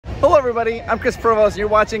Hello everybody, I'm Chris Provost and you're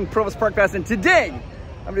watching Provost Park Pass, and today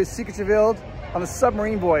I'm doing Secrets Revealed on a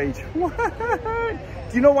submarine voyage. What?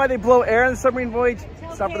 Do you know why they blow air on the submarine voyage?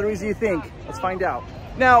 It's not for the reason you think. Let's find out.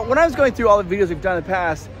 Now, when I was going through all the videos we've done in the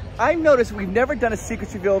past, I noticed we've never done a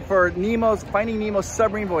Secrets Revealed for Nemo's, Finding Nemo's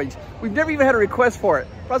submarine voyage. We've never even had a request for it.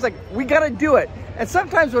 But I was like, we gotta do it. And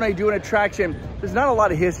sometimes when I do an attraction, there's not a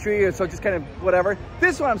lot of history, so just kind of whatever.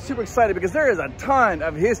 This one I'm super excited because there is a ton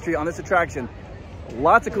of history on this attraction.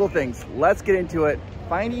 Lots of cool things. Let's get into it.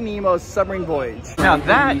 Finding Nemo's submarine voyage. Now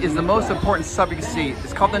that is the most important sub you can see.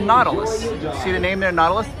 It's called the Nautilus. See the name there,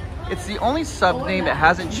 Nautilus? It's the only sub name that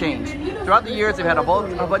hasn't changed. Throughout the years, they've had a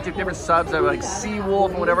bunch of different subs, like Sea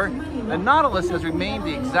Wolf and whatever. The Nautilus has remained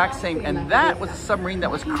the exact same, and that was a submarine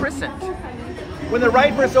that was christened. When the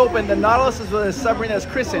ride first opened, the Nautilus was a submarine that was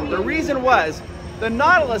christened. The reason was, the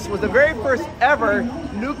Nautilus was the very first ever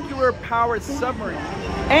nuclear-powered submarine.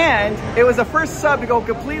 And it was the first sub to go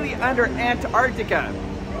completely under Antarctica.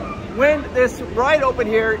 When this ride opened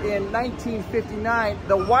here in 1959,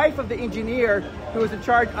 the wife of the engineer who was in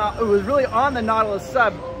charge, who was really on the Nautilus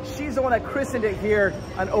sub, she's the one that christened it here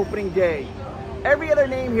on opening day. Every other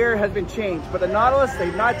name here has been changed, but the Nautilus,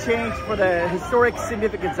 they've not changed for the historic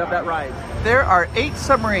significance of that ride. There are 8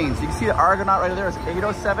 submarines. You can see the Argonaut right there is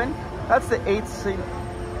 807. That's the 8th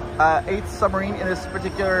submarine in this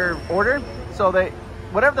particular order. So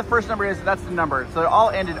whatever the first number is, that's the number. So they all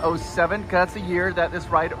end in 07, because that's the year that this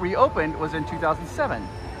ride reopened, was in 2007.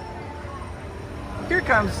 Here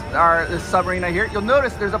comes this submarine right here. You'll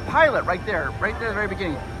notice there's a pilot right there at the very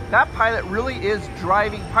beginning. That pilot really is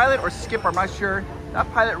driving, pilot or skipper, I'm not sure.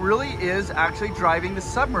 That pilot really is actually driving the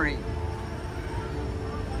submarine.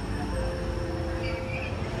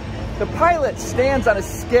 The pilot stands on a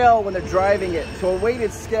scale when they're driving it, so a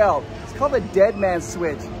weighted scale. It's called a dead man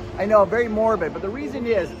switch. I know, very morbid, but the reason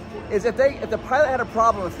is if the pilot had a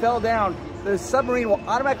problem and fell down, the submarine will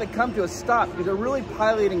automatically come to a stop because they're really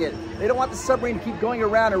piloting it. They don't want the submarine to keep going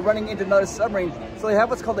around and running into another submarine, so they have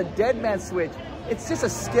what's called a dead man switch. It's just a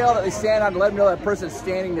scale that they stand on to let them know that person is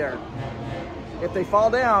standing there. If they fall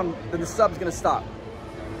down, then the sub's gonna stop.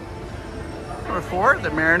 Number 4, the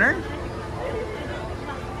Mariner.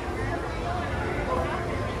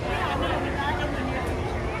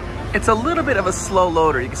 It's a little bit of a slow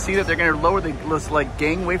loader. You can see that they're going to lower the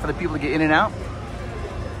gangway for the people to get in and out.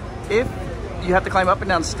 If you have to climb up and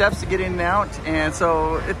down steps to get in and out, and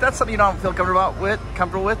so if that's something you don't feel comfortable with,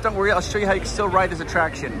 don't worry. I'll show you how you can still ride this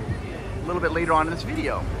attraction a little bit later on in this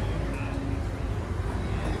video.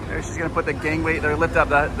 There, she's going to put the gangway. They're going to lift up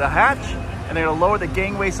the hatch, and they're going to lower the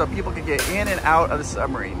gangway so people can get in and out of the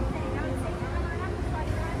submarine. Watch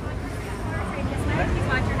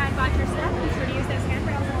your head, watch your step. Be sure to use those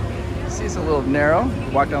handrails. See, it's a little narrow.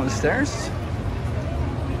 Walk down the stairs.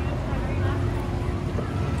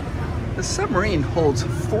 The submarine holds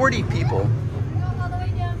 40 people,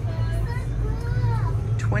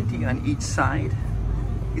 20 on each side.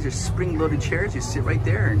 These are spring-loaded chairs. You sit right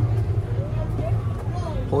there and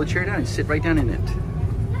pull the chair down and sit right down in it.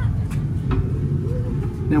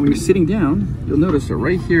 Now when you're sitting down, you'll notice that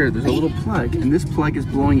right here there's a little plug, and this plug is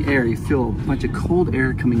blowing air. You feel a bunch of cold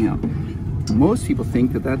air coming out. Most people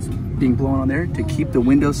think that that's being blown on there to keep the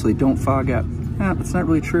windows so they don't fog up. That's not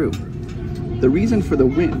really true. The reason for the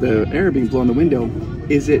air being blown in the window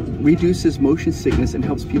is it reduces motion sickness and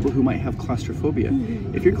helps people who might have claustrophobia.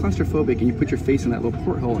 If you're claustrophobic and you put your face in that little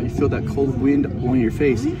porthole and you feel that cold wind blowing in your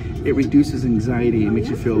face, it reduces anxiety and makes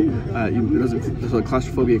you feel, so the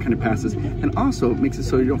claustrophobia kind of passes. And also it makes it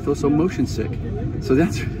so you don't feel so motion sick. So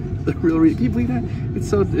that's the real reason. Can you believe that?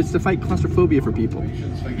 It's to fight claustrophobia for people.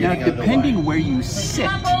 Now, depending where you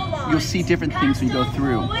sit, you'll see different things when you go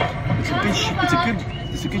through.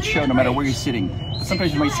 It's a good show no matter where you're sitting. But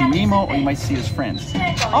sometimes you might see Nemo or you might see his friends.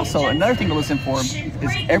 Also, another thing to listen for is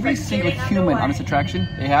every single human on this attraction,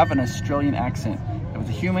 they have an Australian accent. It was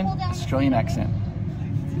a human Australian accent.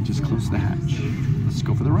 Just close the hatch. Let's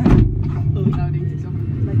go for the ride.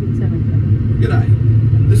 G'day,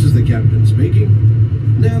 this is the captain speaking.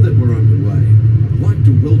 Now that we're underway, I'd like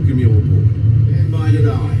to welcome you aboard. Stand by to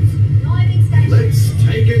dive. Let's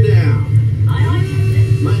take it down.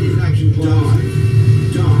 Main action,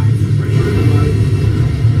 dive. Dive. Pressure in the boat.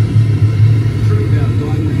 Trim out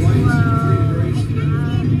diving planes, 3 degrees.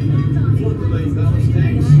 Float the main ballast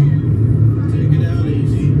tanks. Take it out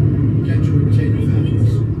easy. Catch you in 10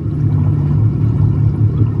 fathoms.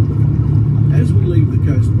 As we leave the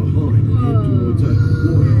coast behind and head towards open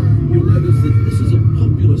water, you'll notice that this is a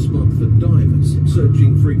popular spot for divers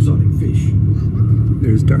searching for exotic fish.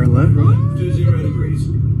 There's Darla. Right, 20 degrees.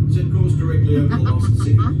 Set course directly over the lost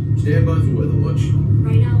city. Stand by for weather watch.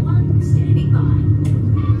 Radar 1, standing by.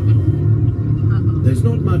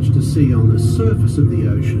 not much to see on the surface of the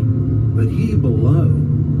ocean, but here below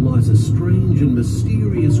lies a strange and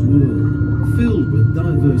mysterious world filled with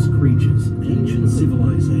diverse creatures, ancient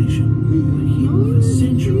civilization, hidden for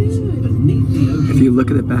centuries beneath the ocean. If you look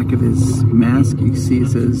at the back of his mask, you see it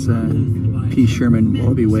says P. Sherman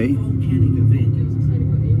Wallaby Way.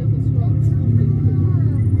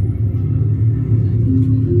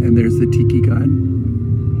 And there's the Tiki God.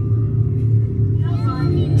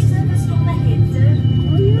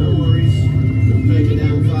 No worries. We'll take it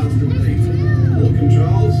down faster, please. All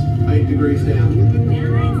controls, 8 degrees down.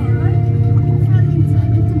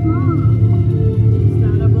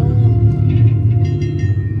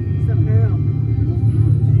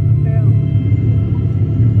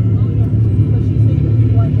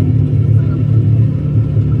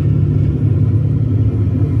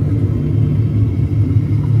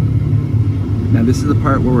 Now this is the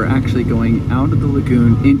part where we're actually going out of the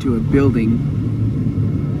lagoon into a building.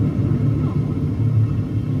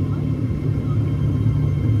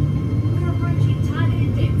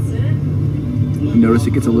 Notice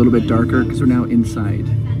it gets a little bit darker because we're now inside.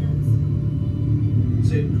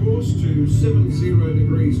 Set course to 70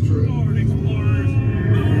 degrees true.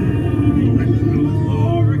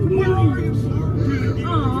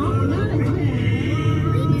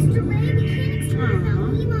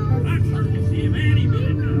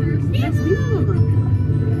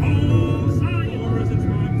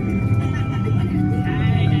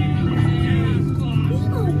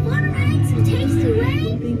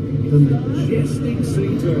 The majestic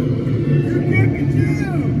sea turtle.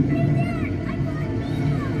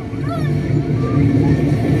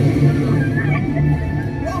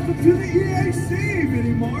 Welcome to the EAC,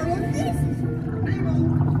 Minnie Marlin.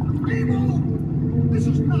 Nemo, this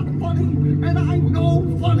is not funny, and I know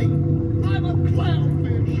funny. I'm a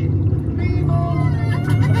clownfish. Nemo.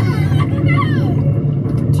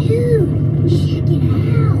 Dude, check it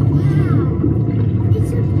out. Wow.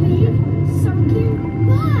 It's a big sunken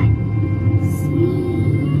butt.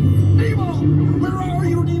 Where are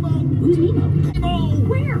you, Nemo? Who's Nemo? Nemo!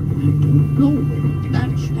 Where? I don't know.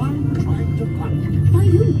 That's why I'm trying to find you. By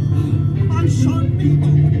who? My son, Nemo.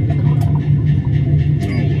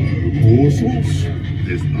 Hello, morsels.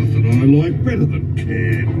 There's nothing I like better than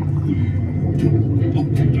canned food. Oh,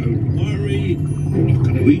 don't worry. I'm not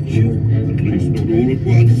going to eat you. At least not all at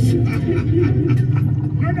once.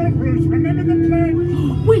 No, Bruce. Remember the plan?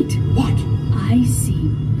 Wait. What? I see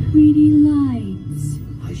pretty lights.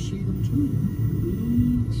 I see them too.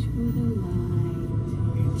 Reach for the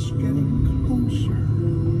light. It's getting closer.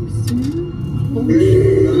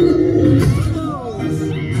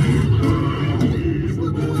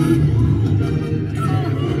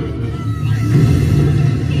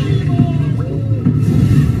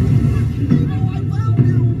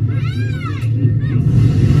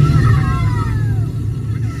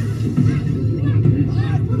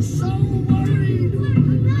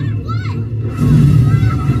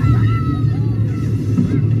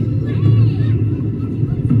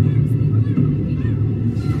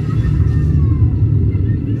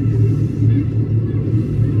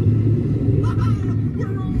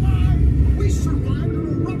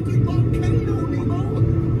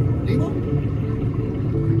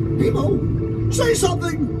 Say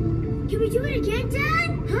something! Can we do it again, Dad?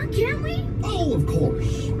 Huh? Can we? Oh, of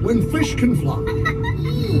course. When fish can fly.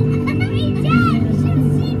 Hey, Dad! You should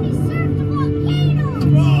have seen me surf the volcano!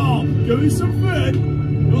 Oh, give me some fed.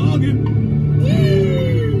 Noggin.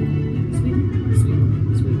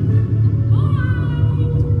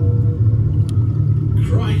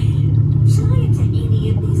 Crikey. Shall I enter any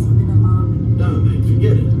of this into the log? No, mate,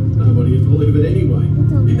 forget it. Nobody would believe it anyway.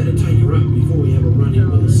 We better take her up before we have a run-in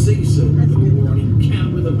with a sea serpent or an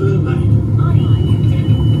encounter with a mermaid.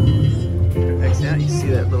 Now you see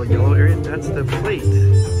that little yellow area? That's the plate.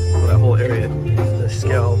 Well, that whole area, the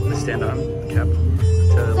scale to stand on, the cap,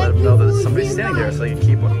 to let them know that somebody's standing there so you can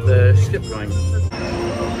keep the ship going.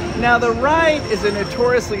 Now the ride is a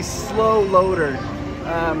notoriously slow loader.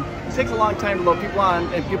 It takes a long time to load people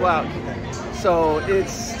on and people out. So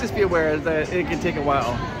it's just be aware that it can take a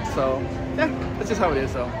while. So yeah, that's just how it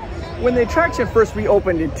is though. When the attraction first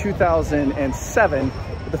reopened in 2007,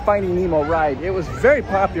 the Finding Nemo ride, it was very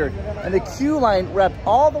popular, and the queue line wrapped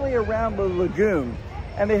all the way around the lagoon.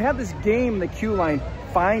 And they have this game in the queue line,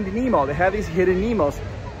 Find Nemo. They have these hidden Nemos.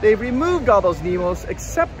 They've removed all those Nemos,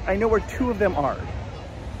 except I know where 2 of them are.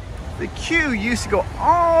 The queue used to go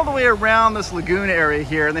all the way around this lagoon area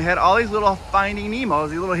here, and they had all these little Finding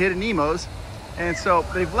Nemos, these little hidden Nemos, and so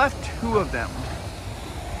they've left 2 of them.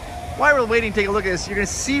 While we're waiting to take a look at this, you're gonna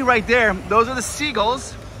see right there, those are the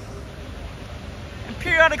seagulls.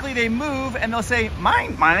 periodically they move and they'll say,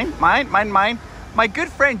 mine, mine, mine, mine, mine. My good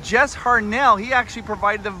friend Jess Harnell, he actually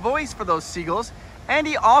provided the voice for those seagulls, and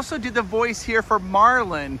he also did the voice here for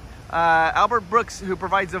Marlin. Albert Brooks, who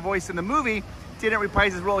provides the voice in the movie, didn't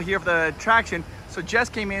reprise his role here for the attraction, so Jess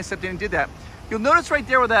came in and stepped in and did that. You'll notice right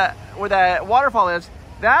there where that waterfall is,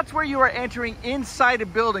 that's where you are entering inside a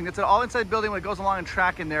building. That's an all inside building when it goes along a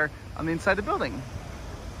track in there on the inside of the building.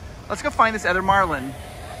 Let's go find this other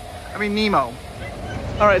Nemo.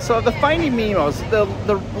 All right, so the Finding Nemos, the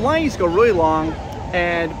line used to go really long,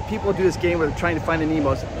 and people do this game where they're trying to find the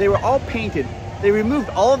Nemos. They were all painted. They removed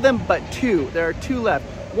all of them but two. There are two left.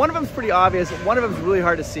 One of them is pretty obvious. One of them is really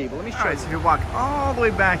hard to see. But let me show you. So if you walk all the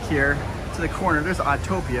way back here to the corner, there's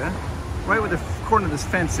Autopia, right where the corner of this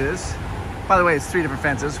fence is. By the way, it's 3 different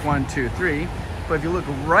fences, 1, 2, 3. But if you look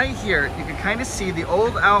right here, you can kind of see the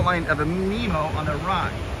old outline of a Nemo on the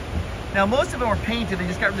rock. Now, most of them were painted. They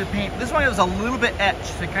just got rid of the paint. This one was a little bit etched.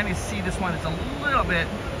 So you kind of see this one. It's a little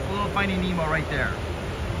Finding Nemo right there.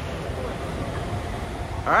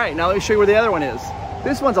 All right, now let me show you where the other one is.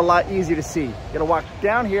 This one's a lot easier to see. You gotta walk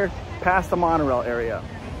down here past the monorail area.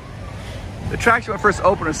 The attraction when it first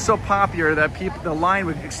opened was so popular that the line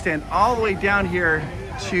would extend all the way down here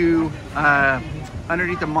to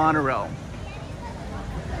underneath the monorail.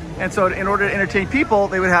 And so in order to entertain people,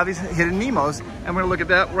 they would have these hidden Nemos, and we're gonna look at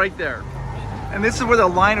that right there. And this is where the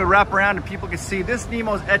line would wrap around and people could see this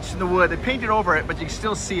Nemo's etched in the wood. They painted over it, but you can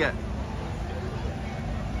still see it.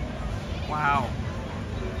 Wow.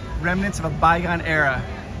 Remnants of a bygone era.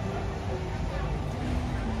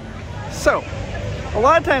 So, a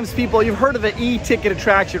lot of times people, you've heard of the e-ticket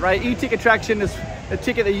attraction, right? E-ticket attraction is a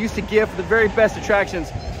ticket they used to give for the very best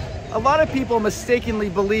attractions. A lot of people mistakenly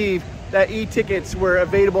believe that e-tickets were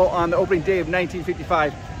available on the opening day of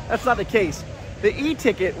 1955. That's not the case. The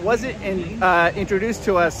e-ticket wasn't introduced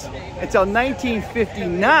to us until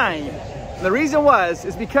 1959. And the reason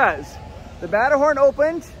is because the Matterhorn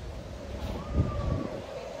opened,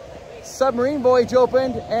 Submarine Voyage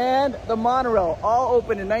opened, and the monorail all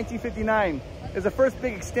opened in 1959. It was the first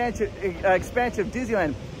big expansion of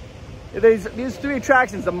Disneyland. These 3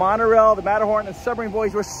 attractions, the monorail, the Matterhorn, and Submarine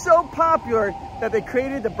Voyage, were so popular that they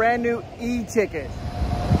created the brand new e-ticket.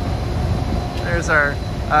 There's our,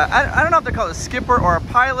 I don't know if they call it a skipper or a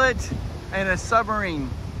pilot and a submarine.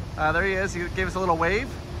 There he is, he gave us a little wave.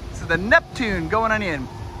 This is the Neptune going on in.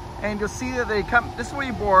 And you'll see that they come, this is where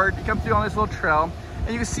you board, you come through on this little trail, and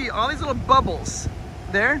you can see all these little bubbles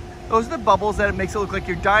there. Those are the bubbles that it makes it look like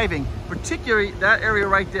you're diving, particularly that area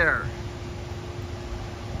right there.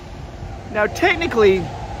 Now, technically,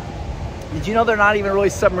 did you know they're not even really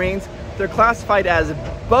submarines? They're classified as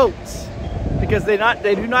boats because they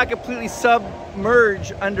do not completely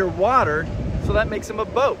submerge underwater, so that makes them a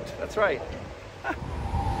boat. That's right.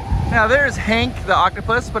 Now, there's Hank the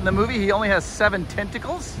octopus, but in the movie he only has 7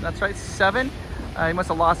 tentacles. That's right, 7. He must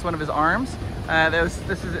have lost one of his arms. This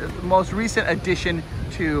is the most recent addition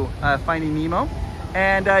to Finding Nemo.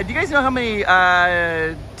 And do you guys know how many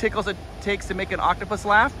tickles it takes to make an octopus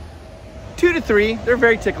laugh? 2 to 3. They're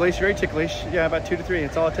very ticklish, very ticklish. Yeah, about 2 to 3.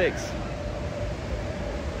 That's all it takes.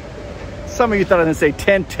 Some of you thought I was going to say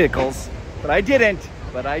 10 tickles, but I didn't.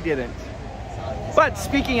 But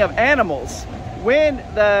speaking of animals, when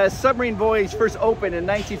the Submarine Voyage first opened in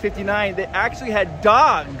 1959, they actually had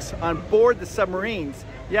dogs on board the submarines.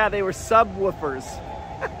 Yeah, they were subwoofers.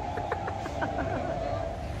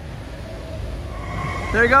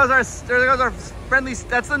 There goes our friendly,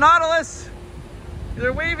 that's the Nautilus.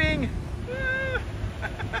 They're waving.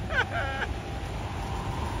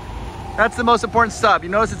 That's the most important sub. You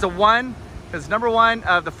notice it's a 1, because it's #1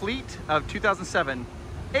 of the fleet of 2007.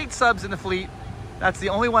 8 subs in the fleet. That's the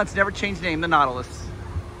only one that's never changed name, the Nautilus.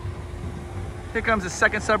 Here comes the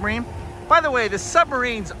second submarine. By the way, the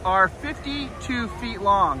submarines are 52 feet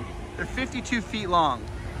long. They're 52 feet long.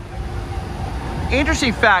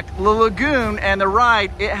 Interesting fact, the lagoon and the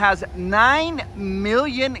ride, it has 9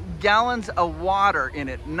 million gallons of water in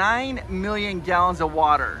it. 9 million gallons of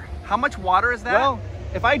water. How much water is that? Well,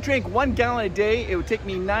 if I drank 1 gallon a day, it would take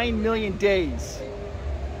me 9 million days.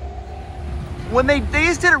 When they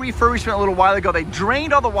just did a refurbishment a little while ago, they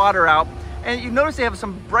drained all the water out, and you notice they have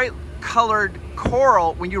some bright colored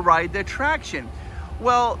coral when you ride the attraction.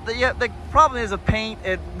 Well, the problem is with paint,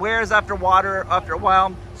 it wears after water after a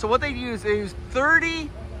while. So what they use 30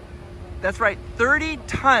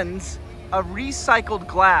 tons of recycled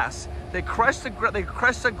glass. They crush the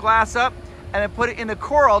glass up and then put it in the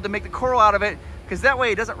coral to make the coral out of it, because that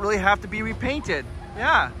way it doesn't really have to be repainted.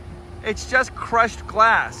 Yeah, it's just crushed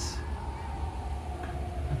glass.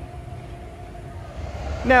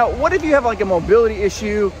 Now, what if you have like a mobility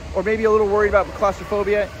issue or maybe a little worried about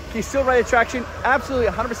claustrophobia? Can you still ride attraction? Absolutely,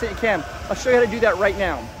 100% you can. I'll show you how to do that right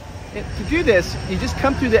now. And to do this, you just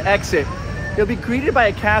come through the exit. You'll be greeted by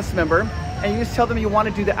a cast member and you just tell them you want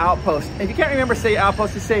to do the outpost. And if you can't remember, say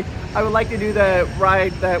outpost, just say, I would like to do the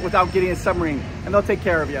ride without getting a submarine, and they'll take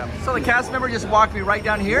care of you. So the cast member just walked me right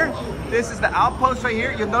down here. This is the outpost right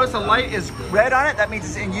here. You'll notice the light is red on it. That means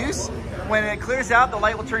it's in use. When it clears out, the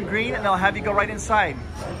light will turn green and they'll have you go right inside.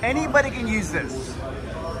 Anybody can use this.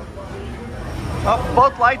 Oh,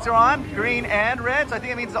 both lights are on, green and red, so I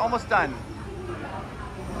think it means it's almost done.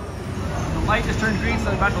 The light just turned green, so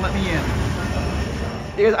they're about to let me in.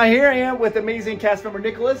 Here I am with amazing cast member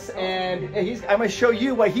Nicholas, and I'm going to show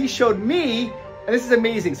you what he showed me, and this is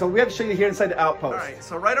amazing. So we have to show you here inside the outpost. All right,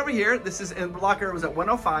 so right over here, this is in locker, was at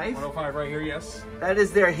 105. 105 right here, yes. That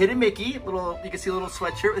is their Hidden Mickey. You can see a little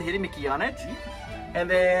sweatshirt with Hidden Mickey on it. And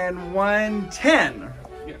then 110.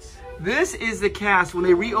 Yes. This is the cast when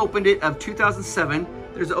they reopened it of 2007.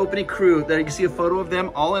 There's the opening crew. There you can see a photo of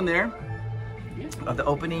them all in there of the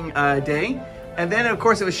opening day. And then, of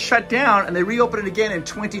course, it was shut down, and they reopened it again in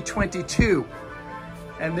 2022.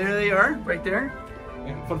 And there they are, right there.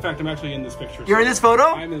 And fun fact, I'm actually in this picture. You're in this photo?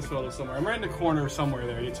 I'm in this photo somewhere. I'm right in the corner somewhere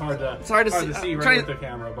there. It's hard to see right with the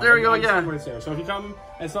camera. But there we go, yeah. There. So if you come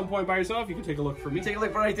at some point by yourself, you can take a look for me. Take a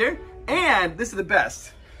look right there. And this is the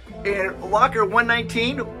best. In locker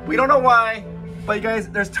 119, we don't know why, but you guys,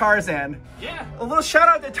 there's Tarzan. Yeah. A little shout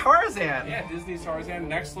out to Tarzan. Yeah, Disney's Tarzan,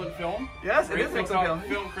 an excellent film. Yes, it is an excellent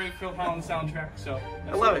film. Great Phil Collins soundtrack, so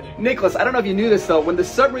I love it. Nicholas, I don't know if you knew this though, when the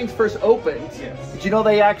submarines first opened, yes. Did you know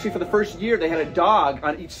they actually, for the first year, they had a dog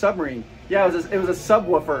on each submarine? Yeah, it was a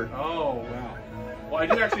subwoofer. Oh, wow. Well, I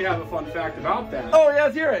do actually have a fun fact about that. Oh, yeah,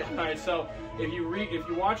 let's hear it. All right, so if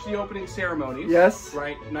you watch the opening ceremonies, yes,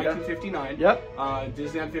 right, 1959. Yep.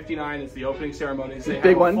 Disneyland 59 is the opening ceremonies. They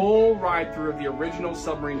big have one. A full ride through of the original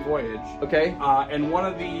submarine voyage. Okay. And one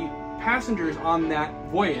of the passengers on that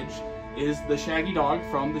voyage is the Shaggy Dog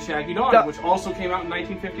from the Shaggy Dog, which also came out in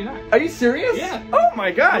 1959. Are you serious? Yeah. Oh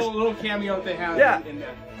my gosh. A little cameo that they have in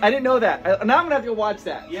there. I didn't know that. Now I'm gonna have to go watch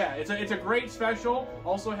that. Yeah, it's a great special.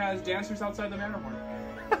 Also has dancers outside the Matterhorn.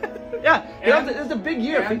 Yeah, it's a big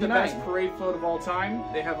year. And the best parade float of all time.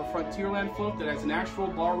 They have a Frontierland float that has an actual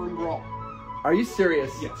ballroom brawl. Are you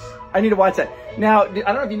serious? Yes. I need to watch that. Now, I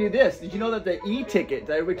don't know if you knew this. Did you know that the e-ticket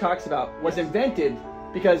that everybody talks about was invented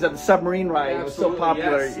because of the submarine ride? It was so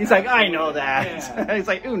popular. Yes. He's like, I know that. Yeah. He's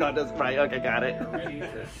like, Uno does right. Okay, got it. Ready,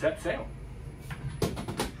 set sail.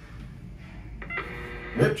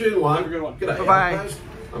 Neptune 1. Good one. G'day, Bye-bye. Outpost.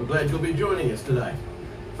 I'm glad you'll be joining us today.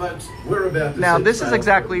 Folks, we're about to now set this is sail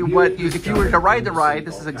exactly for a what new if you were to ride the discovery ride,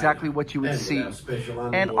 this is exactly what you would see.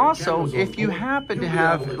 And And also, if you happen to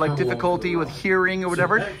have like difficulty with hearing or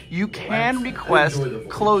whatever, you can request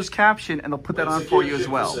closed caption and they'll put that on for you as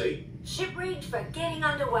well. Ship reach for getting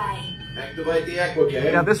underway. Activate the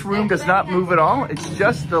aquacam. Now this room does not move at all. It's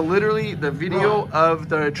just literally the video of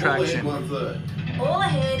the attraction. All ahead 1/3. All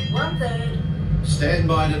ahead 1/3. Stand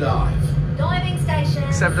by to dive. Diving station.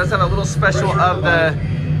 Except it does have a little special of the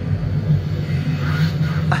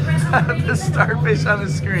the starfish on the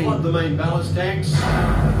screen. Flood the main ballast tanks.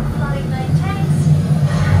 Flooding main tanks.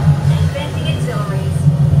 And venting auxiliaries.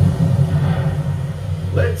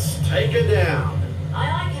 Let's take her down.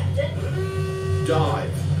 Aye, Captain.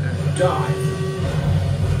 Dive. Dive.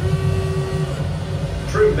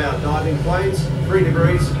 Trim bound diving planes, 3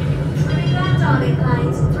 degrees. Trimming our diving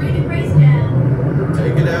planes, 3 degrees down.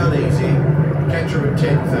 Take it down easy. Catch her at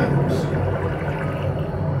 10 fathoms.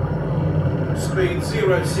 Speed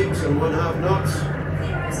 06 and 1/2 knots.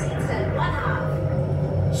 06 and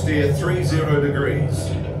 1/2. Steer 30 degrees.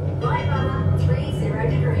 Right rudder,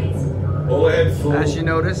 30 degrees. All ahead full. As you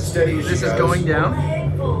notice, Steady as this she is goes. going All down.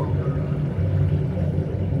 ahead full.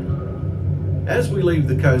 As we leave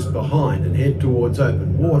the coast behind and head towards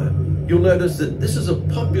open water, you'll notice that this is a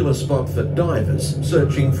popular spot for divers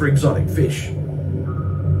searching for exotic fish.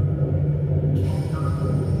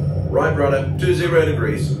 Right rudder, 20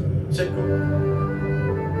 degrees. Set.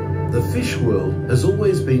 The fish world has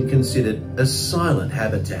always been considered a silent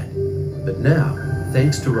habitat. But now,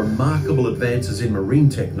 thanks to remarkable advances in marine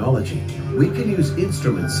technology, we can use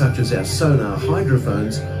instruments such as our sonar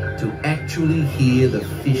hydrophones to actually hear the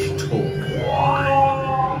fish talk.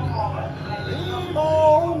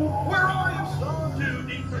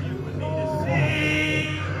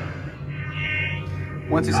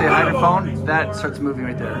 Once you say hydrophone, that starts moving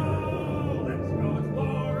right there.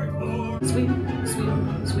 Sweep, sweep,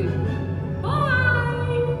 sweep.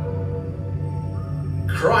 Bye!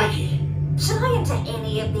 Crikey! Should I enter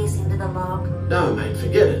any of this into the log? No, mate,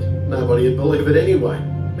 forget it. Nobody would believe it anyway.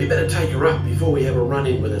 We better take her up before we have a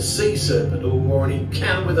run-in with a sea serpent or an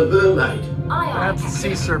encounter with a mermaid. That's the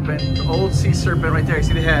sea serpent, the old sea serpent right there. You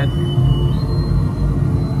see the head.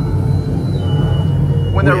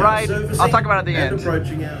 When the ride, I'll talk about it at the end.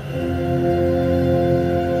 Approaching our...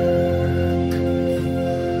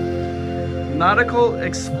 Nautical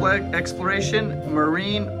exploration,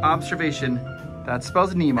 marine observation. That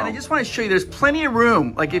spells Nemo. And I just want to show you, there's plenty of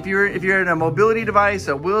room. Like if you're in a mobility device,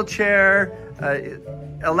 a wheelchair,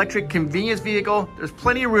 electric convenience vehicle, there's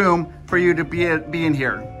plenty of room for you to be in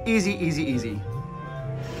here. Easy, easy, easy.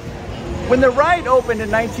 When the ride opened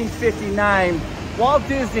in 1959, Walt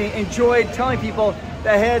Disney enjoyed telling people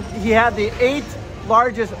that he had the 8th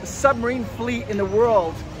largest submarine fleet in the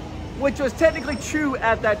world, which was technically true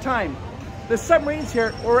at that time. The submarines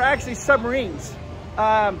here were actually submarines.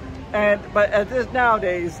 But at this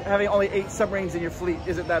nowadays, having only 8 submarines in your fleet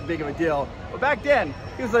isn't that big of a deal. But back then,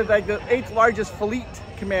 he was like the 8th largest fleet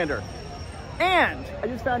commander. And I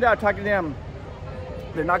just found out talking to them,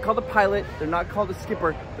 they're not called the pilot, they're not called the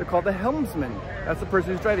skipper, they're called the helmsman. That's the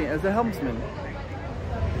person who's driving it, as the helmsman.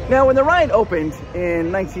 Now, when the ride opened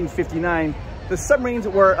in 1959, the submarines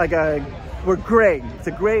were were gray. It's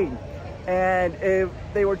a gray, and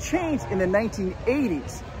they were changed in the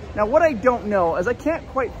 1980s. Now, what I don't know is I can't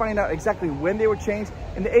quite find out exactly when they were changed.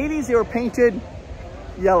 In the 80s, they were painted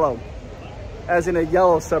yellow, as in a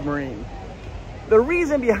yellow submarine. The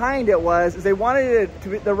reason behind it was they wanted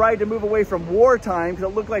the ride to move away from wartime,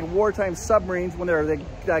 because it looked like wartime submarines when they're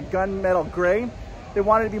that gunmetal gray. They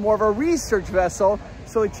wanted to be more of a research vessel,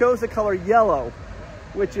 so they chose the color yellow,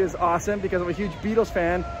 which is awesome because I'm a huge Beatles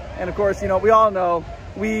fan. And of course, you know, we all know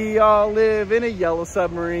we all live in a yellow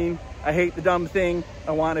submarine. I hate the dumb thing.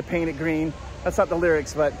 I want to paint it green. That's not the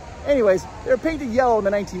lyrics, but anyways, they were painted yellow in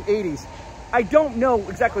the 1980s. I don't know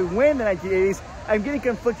exactly when in the 1980s. I'm getting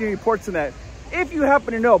conflicting reports on that. If you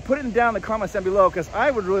happen to know, put it down in the comments down below, because I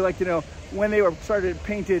would really like to know when they were started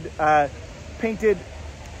painted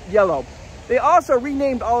yellow. They also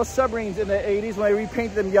renamed all the submarines in the 80s when they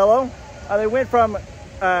repainted them yellow. They went from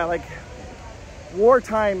like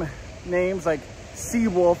wartime names like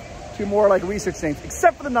Seawolf to more like research names,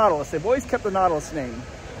 except for the Nautilus. They've always kept the Nautilus name.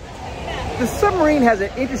 The submarine has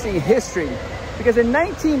an interesting history because in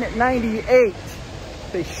 1998,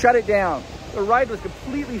 they shut it down. The ride was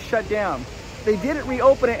completely shut down. They didn't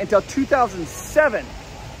reopen it until 2007.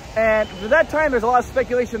 And for that time, there's a lot of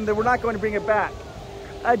speculation that we're not going to bring it back.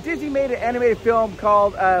 Disney made an animated film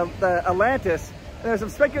called the Atlantis. And there's some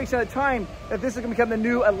speculation at the time that this is going to become the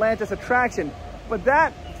new Atlantis attraction. But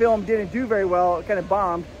that film didn't do very well. It kind of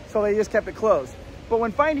bombed, so they just kept it closed. But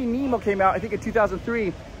when Finding Nemo came out, I think in 2003,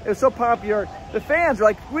 it was so popular, the fans were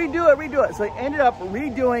like, redo it, redo it. So they ended up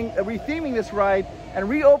retheming this ride and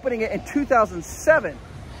reopening it in 2007.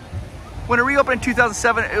 When it reopened in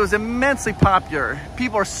 2007, it was immensely popular.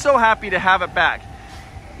 People are so happy to have it back.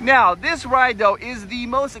 Now, this ride, though, is the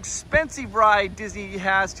most expensive ride Disney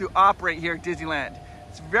has to operate here at Disneyland.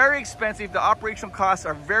 It's very expensive. The operational costs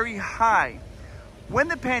are very high. When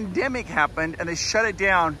the pandemic happened and they shut it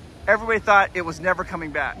down, everybody thought it was never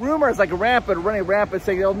coming back. Rumors like running rampant,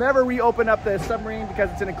 saying they'll never reopen up the submarine because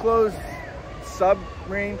it's an enclosed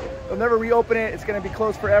submarine. They'll never reopen it. It's going to be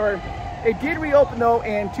closed forever. It did reopen, though,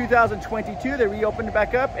 in 2022. They reopened it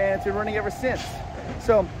back up, and it's been running ever since.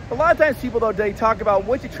 So a lot of times people, though, they talk about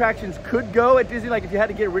which attractions could go at Disney. Like if you had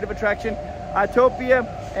to get rid of attraction, Autopia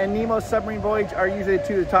and Nemo's Submarine Voyage are usually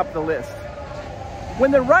to the top of the list.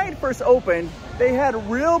 When the ride first opened, they had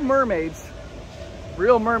real mermaids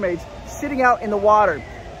sitting out in the water.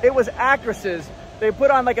 It was actresses. They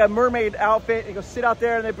put on like a mermaid outfit and go sit out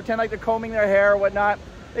there and they pretend like they're combing their hair or whatnot.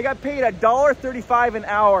 They got paid $1.35 an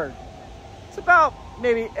hour. It's about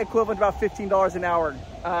maybe equivalent to about $15 an hour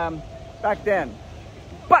back then.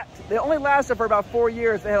 But they only lasted for about 4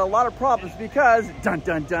 years. They had a lot of problems because, dun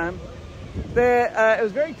dun dun, it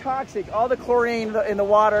was very toxic. All the chlorine in the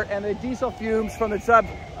water and the diesel fumes from the sub.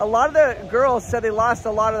 A lot of the girls said they lost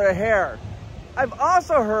a lot of their hair. I've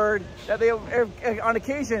also heard that they, on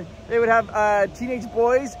occasion, they would have teenage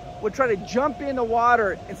boys would try to jump in the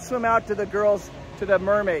water and swim out to the girls, to the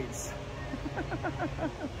mermaids.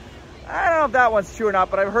 I don't know if that one's true or not,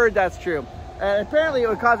 but I've heard that's true. And apparently it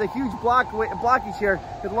would cause a huge blockage here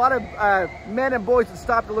because a lot of men and boys would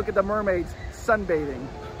stop to look at the mermaids sunbathing.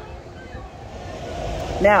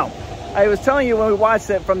 Now, I was telling you when we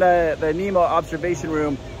watched it from the Nemo observation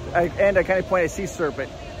room, and I kind of pointed at sea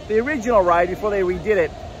serpent. The original ride, before they redid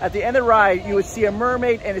it, at the end of the ride, you would see a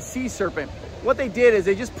mermaid and a sea serpent. What they did is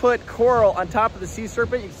they just put coral on top of the sea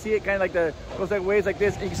serpent. You can see it kind of like goes like waves like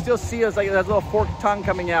this. And you can still see it like that little forked tongue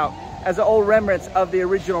coming out as the old remnants of the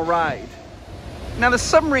original ride. Now the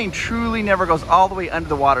submarine truly never goes all the way under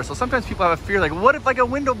the water. So sometimes people have a fear like, what if like a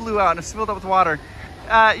window blew out and it's filled up with water?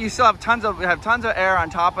 You still have tons of air on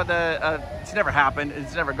top of the, it's never happened.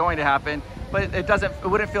 It's never going to happen, but it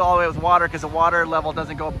wouldn't fill all the way with water because the water level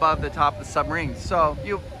doesn't go above the top of the submarine. So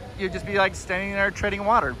you'd just be like standing there treading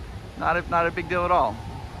water. Not a big deal at all.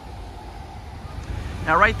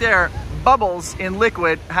 Now right there, bubbles in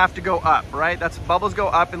liquid have to go up, right? That's bubbles go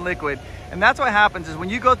up in liquid. And that's what happens is when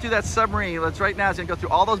you go through that submarine, right now it's gonna go through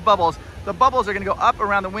all those bubbles, the bubbles are gonna go up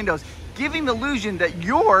around the windows, giving the illusion that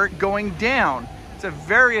you're going down. It's a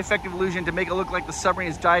very effective illusion to make it look like the submarine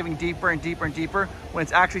is diving deeper and deeper and deeper when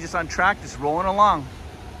it's actually just on track, just rolling along.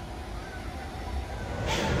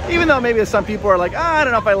 Even though maybe some people are like, I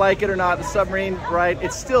don't know if I like it or not, the submarine, right?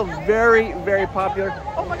 It's still very, very popular.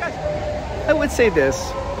 Oh my gosh, I would say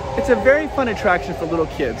this. It's a very fun attraction for little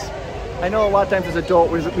kids. I know a lot of times as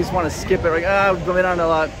adults, we just want to skip it, like, we've been on a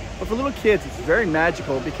lot. But for little kids, it's very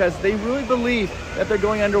magical because they really believe that they're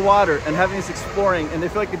going underwater and having this exploring, and they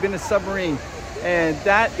feel like they've been in a submarine. And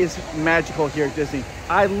that is magical here at Disney.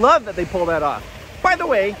 I love that they pull that off. By the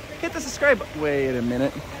way, hit the subscribe button. Wait a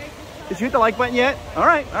minute. Did you hit the like button yet? All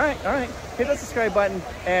right. Hit that subscribe button,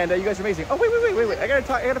 and you guys are amazing. Oh, wait. I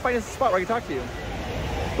gotta find a spot where I can talk to you.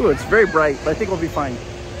 Ooh, it's very bright, but I think we'll be fine.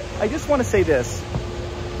 I just want to say this.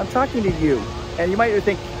 I'm talking to you, and you might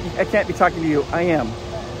think I can't be talking to you. I am.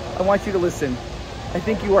 I want you to listen. I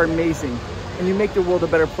think you are amazing, and you make the world a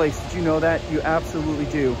better place. Did you know that? You absolutely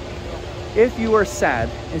do. If you are sad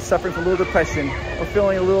and suffering from a little depression, or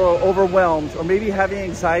feeling a little overwhelmed, or maybe having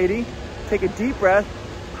anxiety, take a deep breath,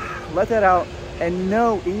 let that out, and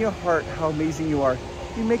know in your heart how amazing you are.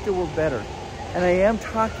 You make the world better. And I am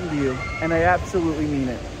talking to you, and I absolutely mean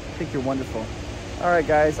it. I think you're wonderful. All right,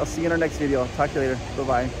 guys, I'll see you in our next video. Talk to you later.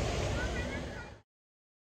 Bye-bye.